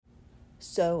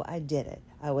So I did it.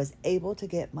 I was able to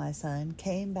get my son,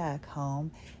 came back home,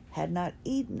 had not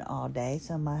eaten all day,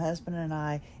 so my husband and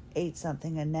I ate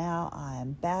something, and now I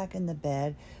am back in the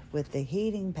bed with the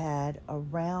heating pad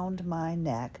around my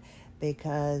neck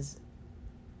because,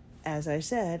 as I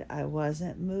said, I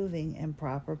wasn't moving in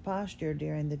proper posture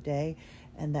during the day,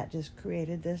 and that just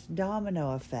created this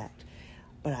domino effect.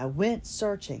 But I went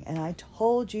searching, and I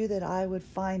told you that I would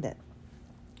find it.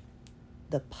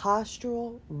 The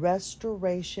Postural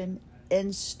Restoration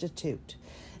Institute.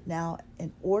 Now,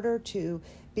 in order to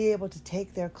be able to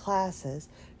take their classes,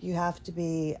 you have to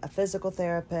be a physical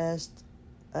therapist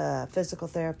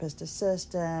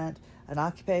assistant, an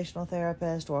occupational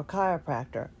therapist, or a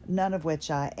chiropractor, none of which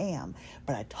I am.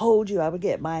 But I told you I would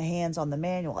get my hands on the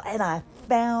manual, and I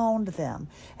found them,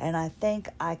 and I think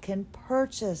I can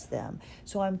purchase them.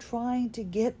 So I'm trying to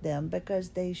get them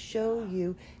because they show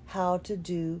you how to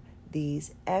do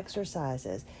these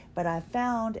exercises. But I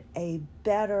found a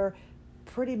better,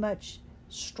 pretty much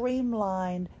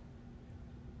streamlined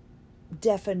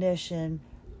definition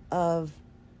of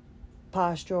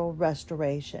postural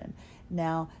restoration.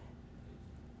 Now,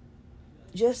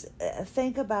 just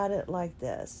think about it like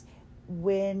this.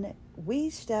 When we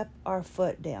step our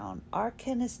foot down, our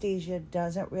kinesthesia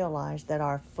doesn't realize that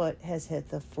our foot has hit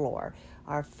the floor.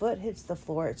 Our foot hits the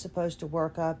floor. It's supposed to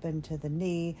work up into the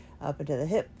knee, up into the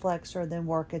hip flexor, then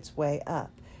work its way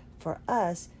up. For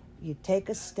us, you take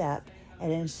a step,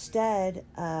 and instead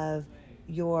of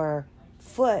your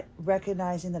foot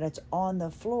recognizing that it's on the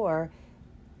floor,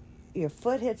 your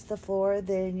foot hits the floor,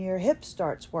 then your hip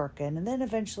starts working, and then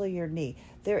eventually your knee.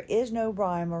 There is no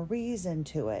rhyme or reason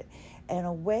to it. And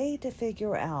a way to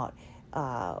figure out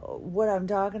what I'm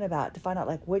talking about, to find out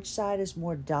like which side is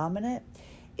more dominant,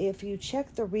 if you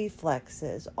check the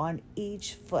reflexes on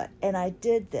each foot, and I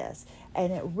did this,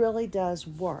 and it really does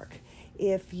work.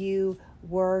 If you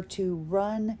were to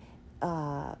run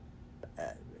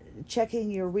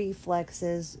checking your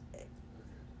reflexes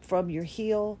from your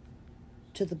heel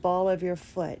to the ball of your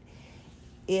foot,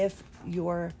 if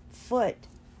your foot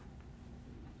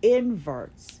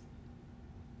inverts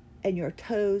and your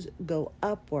toes go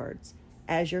upwards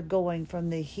as you're going from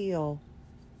the heel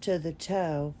to the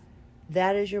toe,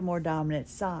 that is your more dominant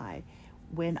side.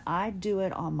 When I do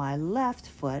it on my left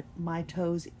foot, my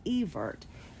toes evert,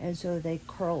 and so they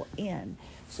curl in.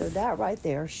 So that right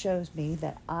there shows me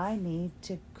that I need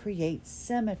to create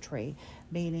symmetry,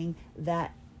 meaning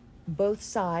that both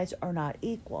sides are not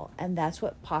equal, and that's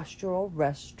what postural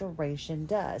restoration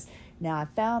does. Now, I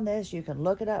found this. You can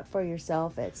look it up for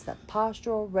yourself. It's the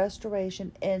Postural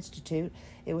Restoration Institute.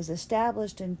 It was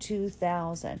established in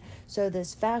 2000. So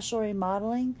this fascial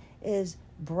remodeling is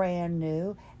brand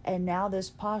new, and now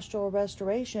this postural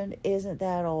restoration isn't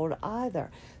that old either.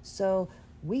 So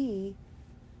we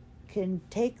can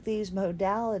take these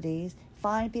modalities,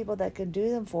 find people that can do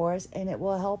them for us, and it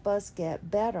will help us get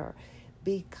better.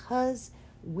 Because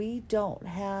we don't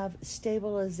have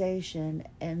stabilization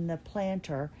in the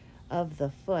plantar of the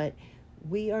foot,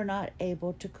 we are not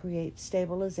able to create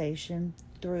stabilization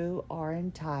through our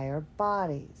entire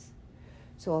bodies.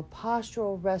 So a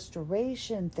postural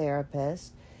restoration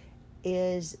therapist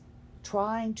is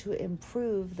trying to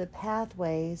improve the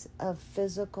pathways of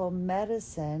physical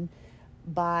medicine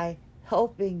by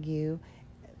helping you,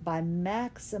 by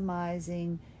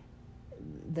maximizing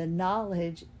the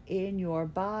knowledge in your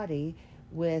body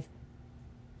with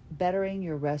bettering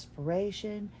your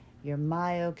respiration, your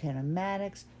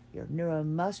myokinematics, your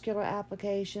neuromuscular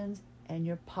applications, and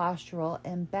your postural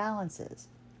imbalances.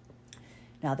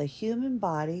 Now, the human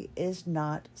body is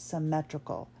not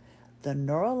symmetrical. The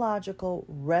neurological,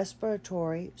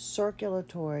 respiratory,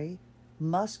 circulatory,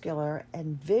 muscular,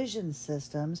 and vision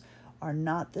systems are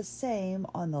not the same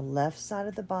on the left side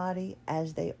of the body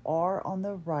as they are on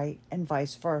the right, and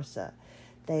vice versa.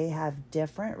 They have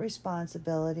different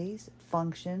responsibilities,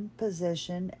 function,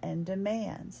 position, and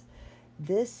demands.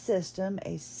 This system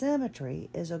asymmetry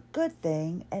is a good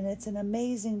thing, and it's an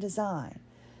amazing design.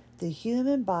 The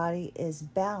human body is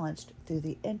balanced through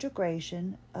the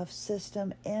integration of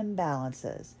system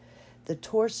imbalances. The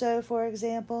torso, for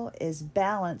example, is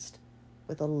balanced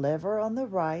with a liver on the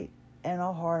right and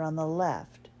a heart on the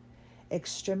left.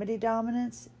 Extremity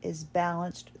dominance is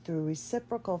balanced through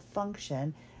reciprocal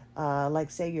function, like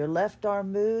say your left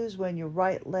arm moves when your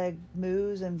right leg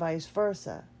moves and vice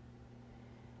versa.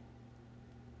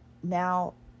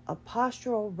 Now, a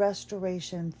postural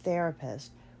restoration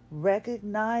therapist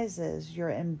recognizes your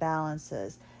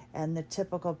imbalances and the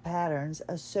typical patterns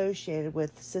associated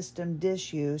with system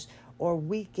disuse or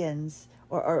weakness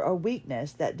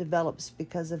that develops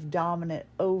because of dominant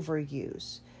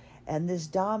overuse. And this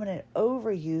dominant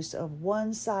overuse of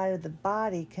one side of the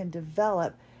body can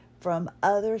develop from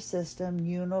other system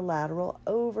unilateral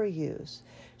overuse.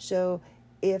 So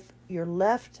if your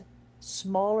left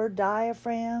smaller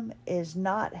diaphragm is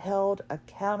not held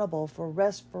accountable for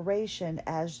respiration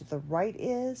as the right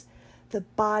is, the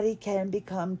body can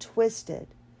become twisted.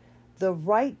 The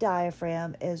right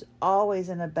diaphragm is always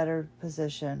in a better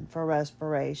position for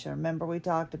respiration. Remember, we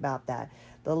talked about that.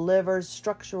 The liver's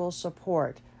structural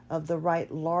support of the right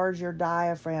larger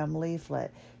diaphragm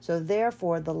leaflet. So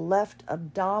therefore, the left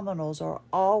abdominals are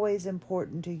always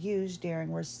important to use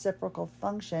during reciprocal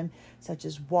function, such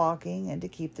as walking and to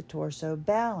keep the torso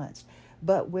balanced.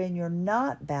 But when you're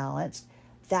not balanced,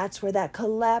 that's where that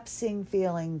collapsing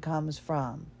feeling comes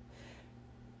from.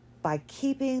 By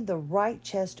keeping the right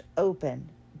chest open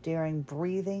during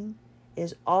breathing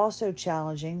is also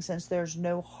challenging since there's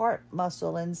no heart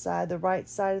muscle inside the right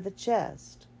side of the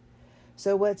chest.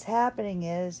 So what's happening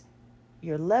is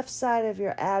your left side of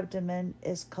your abdomen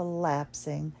is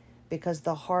collapsing because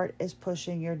the heart is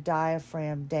pushing your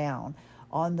diaphragm down.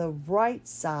 On the right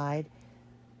side,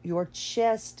 your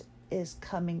chest is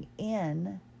coming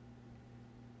in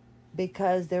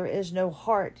because there is no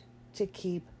heart to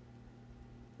keep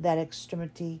that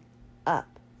extremity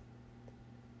up.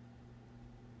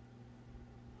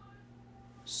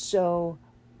 So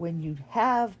when you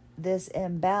have this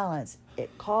imbalance,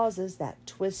 it causes that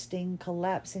twisting,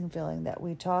 collapsing feeling that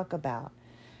we talk about.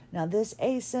 Now, this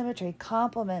asymmetry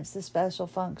complements the special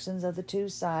functions of the two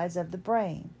sides of the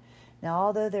brain. Now,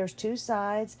 although there's two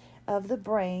sides of the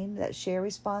brain that share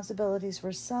responsibilities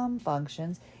for some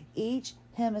functions, each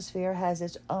hemisphere has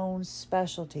its own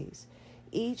specialties.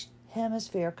 Each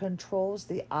hemisphere controls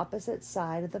the opposite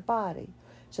side of the body.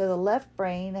 So the left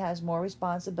brain has more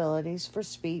responsibilities for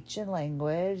speech and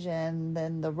language, and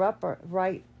then the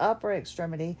right upper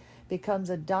extremity becomes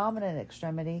a dominant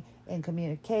extremity in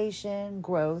communication,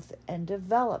 growth, and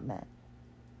development.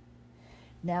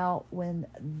 Now, when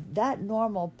that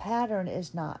normal pattern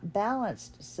is not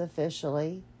balanced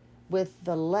sufficiently with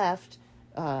the left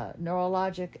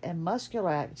neurologic and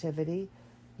muscular activity,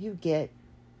 you get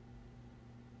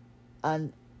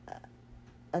an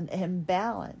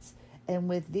imbalance. And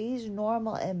with these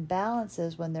normal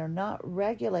imbalances, when they're not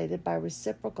regulated by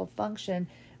reciprocal function,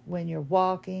 when you're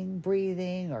walking,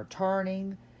 breathing, or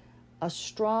turning, a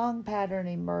strong pattern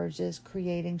emerges,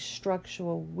 creating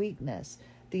structural weakness,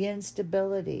 the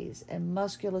instabilities, and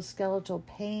musculoskeletal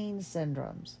pain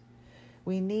syndromes.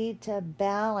 We need to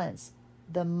balance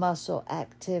the muscle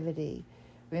activity.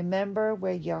 Remember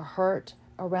where you're hurt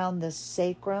around the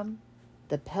sacrum,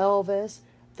 the pelvis,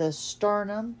 the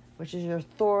sternum, which is your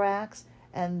thorax,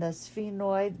 and the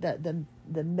sphenoid,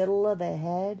 the middle of the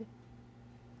head.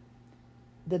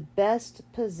 The best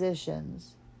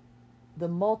positions, the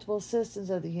multiple systems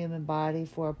of the human body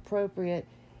for appropriate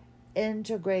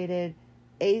integrated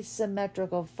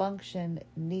asymmetrical function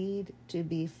need to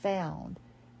be found.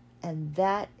 And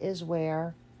that is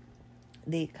where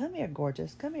come here,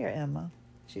 gorgeous, come here, Emma.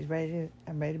 I'm ready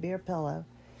to be her pillow.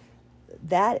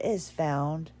 That is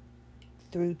found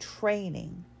through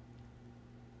training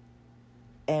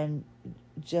and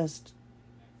just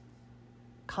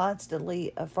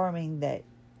constantly affirming that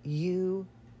you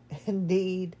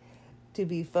need to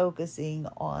be focusing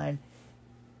on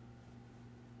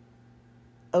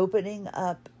opening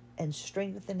up and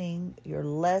strengthening your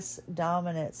less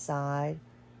dominant side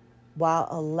while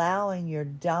allowing your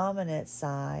dominant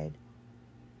side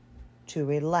to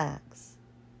relax.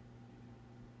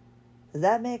 Does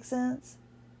that make sense?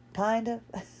 Kind of.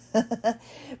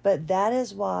 But that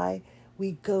is why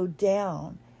we go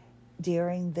down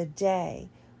during the day.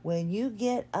 When you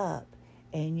get up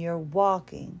and you're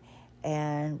walking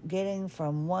and getting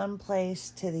from one place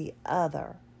to the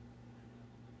other,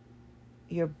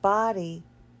 your body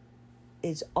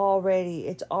is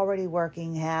already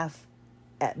working half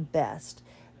at best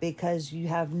because you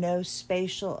have no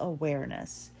spatial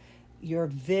awareness. Your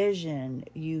vision,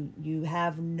 you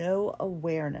have no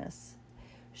awareness.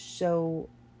 So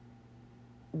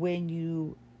when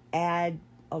you add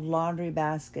a laundry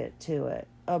basket to it,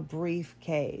 a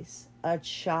briefcase, a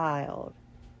child,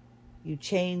 you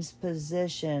change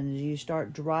positions, you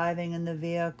start driving in the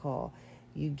vehicle,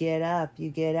 you get up, you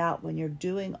get out. When you're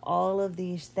doing all of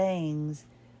these things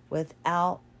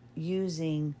without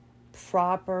using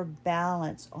proper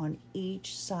balance on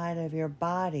each side of your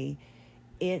body,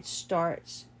 it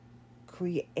starts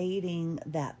creating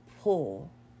that pull.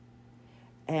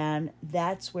 And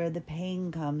that's where the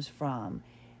pain comes from.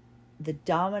 The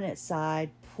dominant side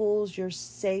pulls your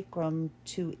sacrum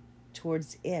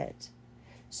towards it.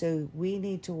 So we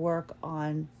need to work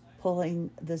on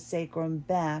pulling the sacrum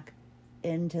back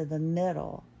into the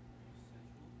middle.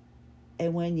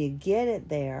 And when you get it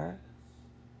there,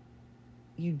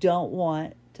 you don't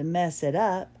want to mess it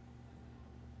up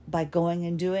by going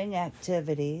and doing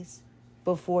activities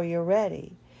before you're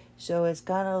ready. So it's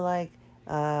kind of like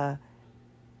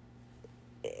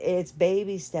it's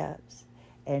baby steps.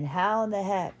 And how in the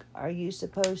heck are you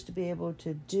supposed to be able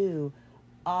to do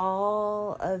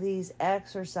all of these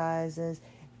exercises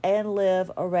and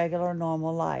live a regular,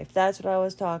 normal life? That's what I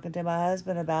was talking to my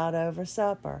husband about over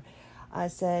supper. I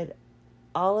said,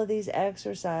 all of these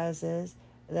exercises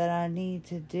that I need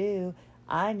to do,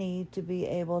 I need to be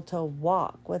able to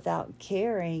walk without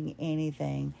carrying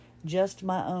anything, just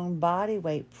my own body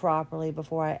weight properly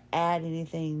before I add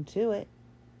anything to it.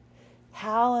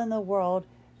 How in the world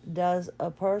does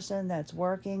a person that's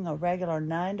working a regular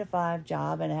 9-to-5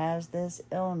 job and has this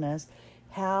illness,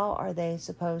 how are they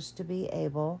supposed to be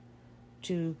able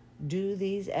to do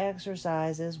these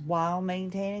exercises while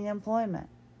maintaining employment?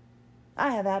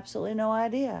 I have absolutely no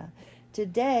idea.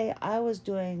 Today, I was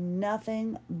doing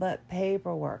nothing but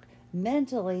paperwork.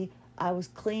 Mentally, I was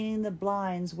cleaning the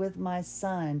blinds with my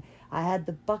son. I had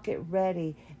the bucket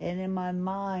ready, and in my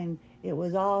mind, it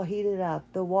was all heated up,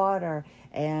 the water,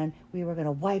 and we were going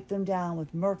to wipe them down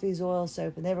with Murphy's oil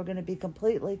soap, and they were going to be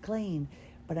completely clean.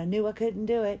 But I knew I couldn't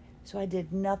do it, so I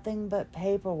did nothing but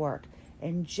paperwork.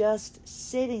 And just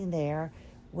sitting there,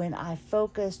 when I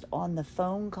focused on the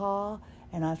phone call,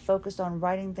 and I focused on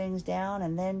writing things down,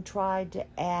 and then tried to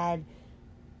add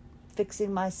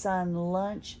fixing my son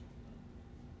lunch,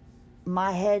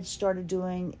 my head started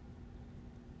doing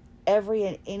every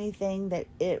and anything that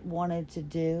it wanted to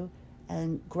do,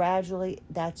 and gradually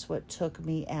that's what took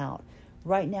me out.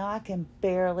 Right now I can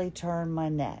barely turn my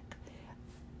neck,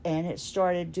 and it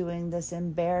started doing this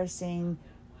embarrassing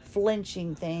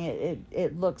flinching thing.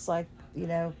 It looks like,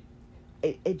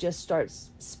 it just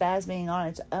starts spasming on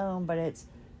its own, but it's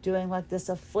doing like this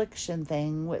affliction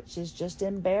thing, which is just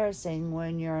embarrassing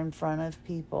when you're in front of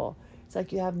people. It's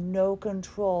like you have no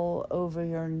control over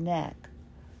your neck.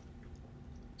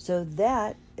 So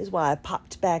that is why I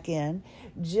popped back in,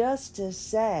 just to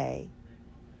say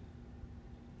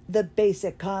the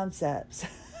basic concepts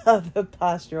of the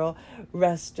postural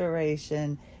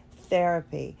restoration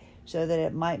therapy, so that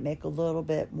it might make a little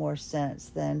bit more sense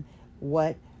than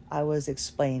what I was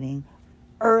explaining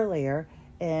earlier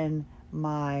in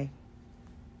my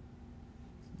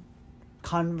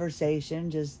conversation,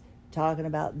 just talking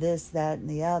about this, that, and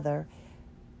the other.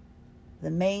 The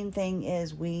main thing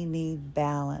is we need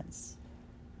balance.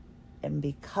 And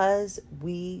because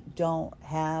we don't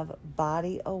have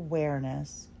body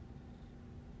awareness,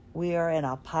 we are in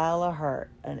a pile of hurt,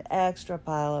 an extra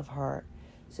pile of hurt.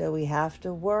 So we have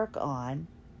to work on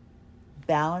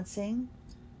balancing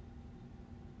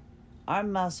our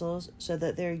muscles so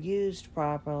that they're used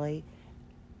properly,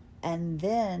 and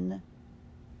then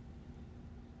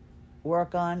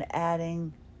work on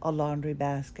adding a laundry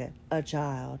basket, a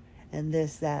child, and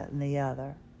this, that, and the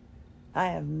other. I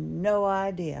have no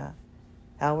idea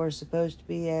how we're supposed to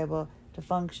be able to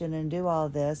function and do all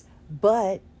this,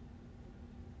 but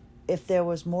if there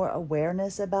was more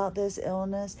awareness about this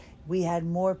illness, we had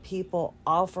more people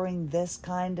offering this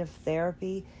kind of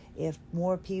therapy, if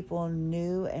more people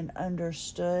knew and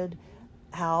understood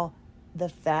how the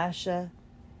fascia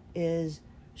is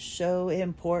so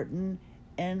important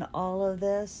in all of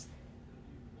this,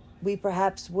 we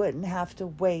perhaps wouldn't have to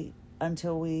wait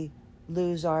until we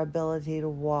lose our ability to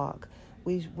walk.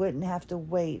 We wouldn't have to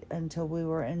wait until we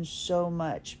were in so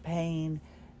much pain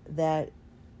that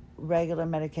regular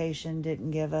medication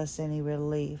didn't give us any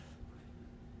relief.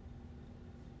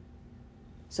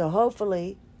 So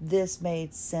hopefully this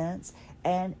made sense.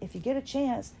 And if you get a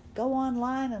chance, go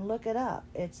online and look it up.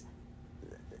 It's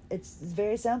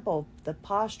very simple. The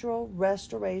Postural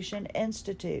Restoration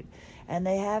Institute. And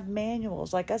they have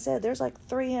manuals. Like I said, there's like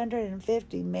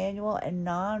 350 manual and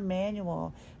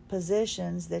non-manual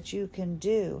positions that you can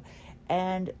do.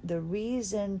 And the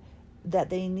reason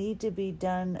that they need to be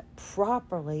done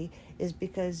properly is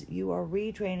because you are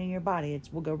retraining your body.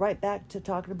 We'll go right back to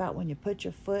talking about when you put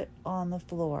your foot on the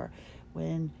floor.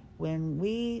 When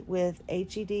we with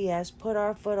HEDS put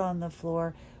our foot on the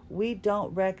floor, we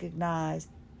don't recognize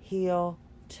heel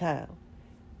toe.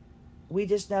 We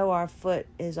just know our foot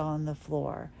is on the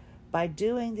floor. By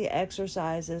doing the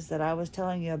exercises that I was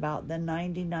telling you about, the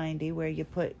 90-90, where you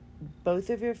put both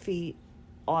of your feet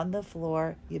on the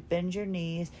floor, you bend your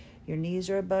knees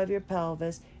are above your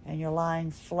pelvis, and you're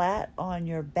lying flat on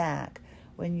your back.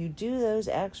 When you do those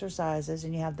exercises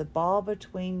and you have the ball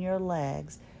between your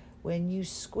legs, when you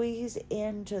squeeze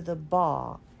into the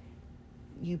ball,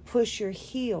 you push your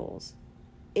heels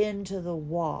into the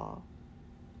wall.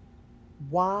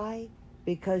 Why?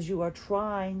 Because you are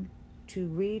trying to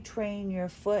retrain your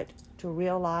foot to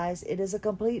realize it is a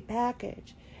complete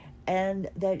package and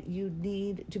that you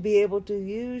need to be able to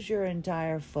use your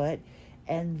entire foot,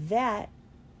 and that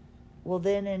will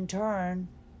then in turn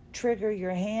trigger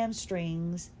your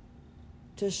hamstrings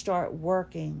to start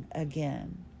working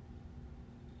again.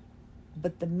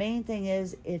 But the main thing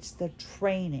is it's the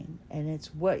training, and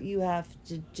it's what you have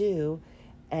to do.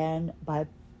 And by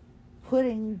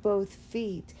putting both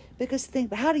feet, because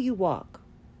think, how do you walk?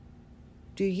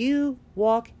 Do you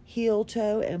walk heel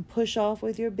toe and push off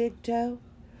with your big toe?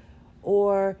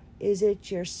 Or is it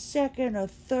your second or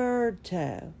third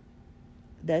toe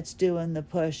that's doing the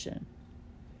pushing?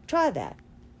 Try that.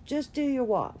 Just do your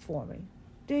walk for me.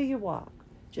 Do your walk.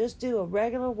 Just do a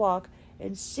regular walk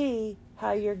and see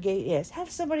how your gait is.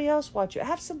 Have somebody else watch you.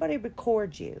 Have somebody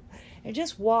record you. And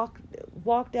just walk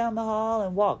down the hall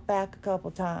and walk back a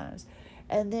couple times.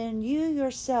 And then you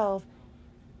yourself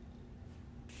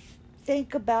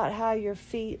think about how your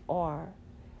feet are.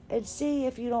 And see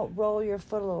if you don't roll your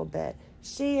foot a little bit.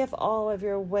 See if all of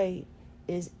your weight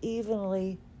is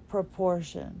evenly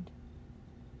proportioned.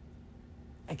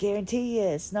 I guarantee you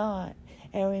it's not.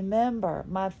 And remember,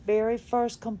 my very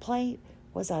first complaint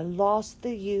was I lost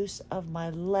the use of my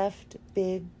left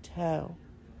big toe.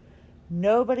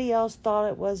 Nobody else thought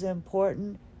it was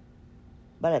important,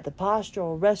 but at the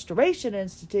Postural Restoration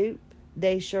Institute,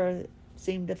 they sure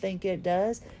seem to think it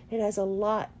does. It has a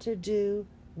lot to do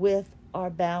with our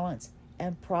balance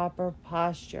and proper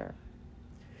posture.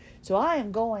 So I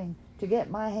am going to get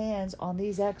my hands on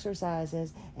these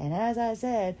exercises, and as I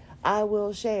said, I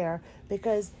will share,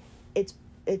 because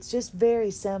it's just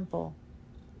very simple.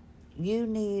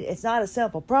 It's not a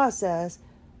simple process,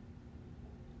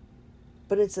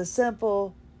 but it's a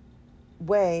simple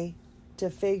way to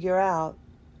figure out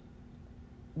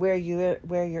where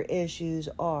your issues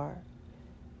are.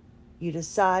 You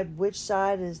decide which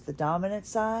side is the dominant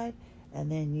side,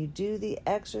 and then you do the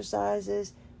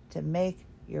exercises to make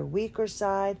your weaker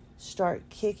side start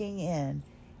kicking in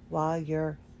while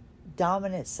your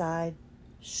dominant side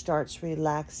starts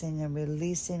relaxing and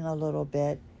releasing a little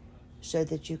bit, so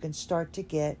that you can start to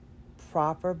get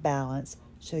proper balance,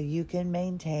 so you can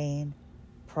maintain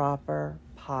proper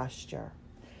posture.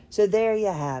 So there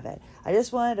you have it. I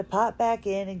just wanted to pop back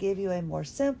in and give you a more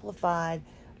simplified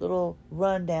little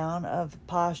rundown of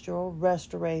postural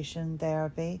restoration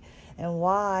therapy and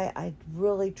why I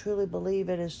really truly believe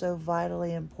it is so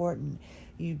vitally important.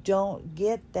 You don't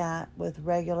get that with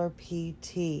regular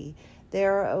PT.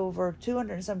 There are over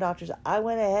 200 and some doctors. I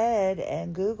went ahead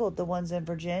and Googled the ones in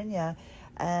Virginia,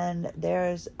 and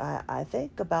there's, I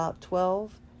think, about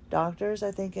 12 doctors,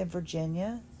 I think, in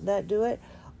Virginia that do it,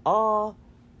 all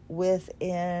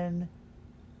within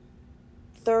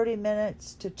 30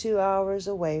 minutes to 2 hours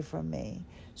away from me.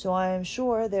 So I am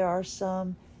sure there are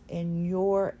some in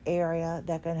your area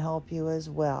that can help you as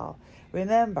well.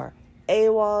 Remember,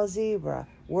 AWOL Zebra,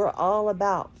 we're all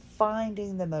about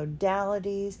finding the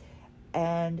modalities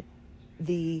and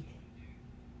the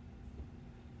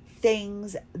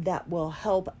things that will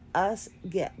help us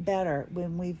get better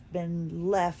when we've been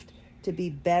left to be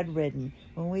bedridden,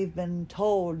 when we've been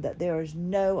told that there is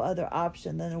no other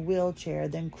option than a wheelchair,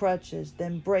 than crutches,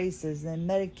 than braces, than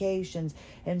medications,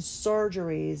 and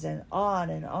surgeries, and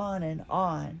on and on and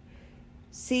on.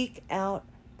 Seek out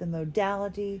the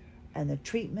modality and the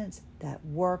treatments that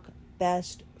work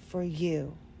best for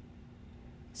you.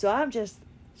 So I'm just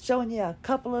showing you a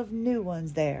couple of new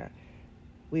ones there.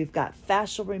 We've got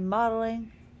fascial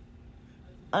remodeling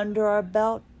under our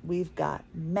belt. We've got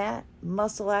mat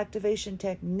muscle activation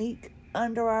technique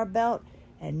under our belt,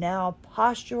 and now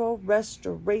postural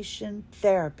restoration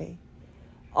therapy.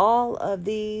 All of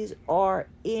these are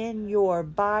in your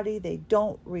body. They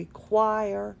don't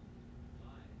require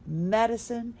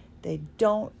medicine. They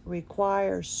don't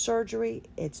require surgery.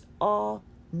 It's all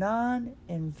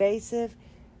non-invasive,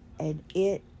 and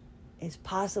it is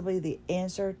possibly the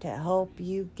answer to help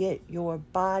you get your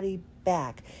body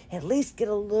back. At least get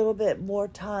a little bit more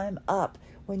time up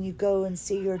when you go and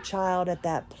see your child at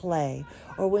that play,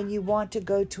 or when you want to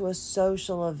go to a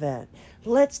social event.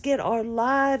 Let's get our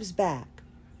lives back.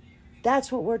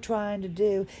 That's what we're trying to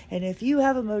do. And if you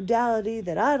have a modality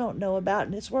that I don't know about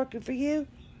and it's working for you,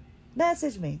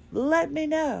 message me. Let me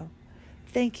know.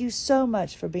 Thank you so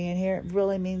much for being here. It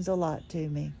really means a lot to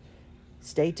me.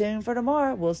 Stay tuned for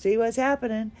tomorrow. We'll see what's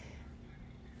happening.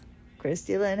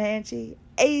 Christy Lynn Hanchy,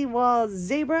 AWOL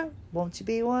Zebra. Won't you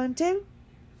be one too?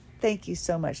 Thank you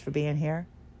so much for being here.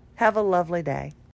 Have a lovely day.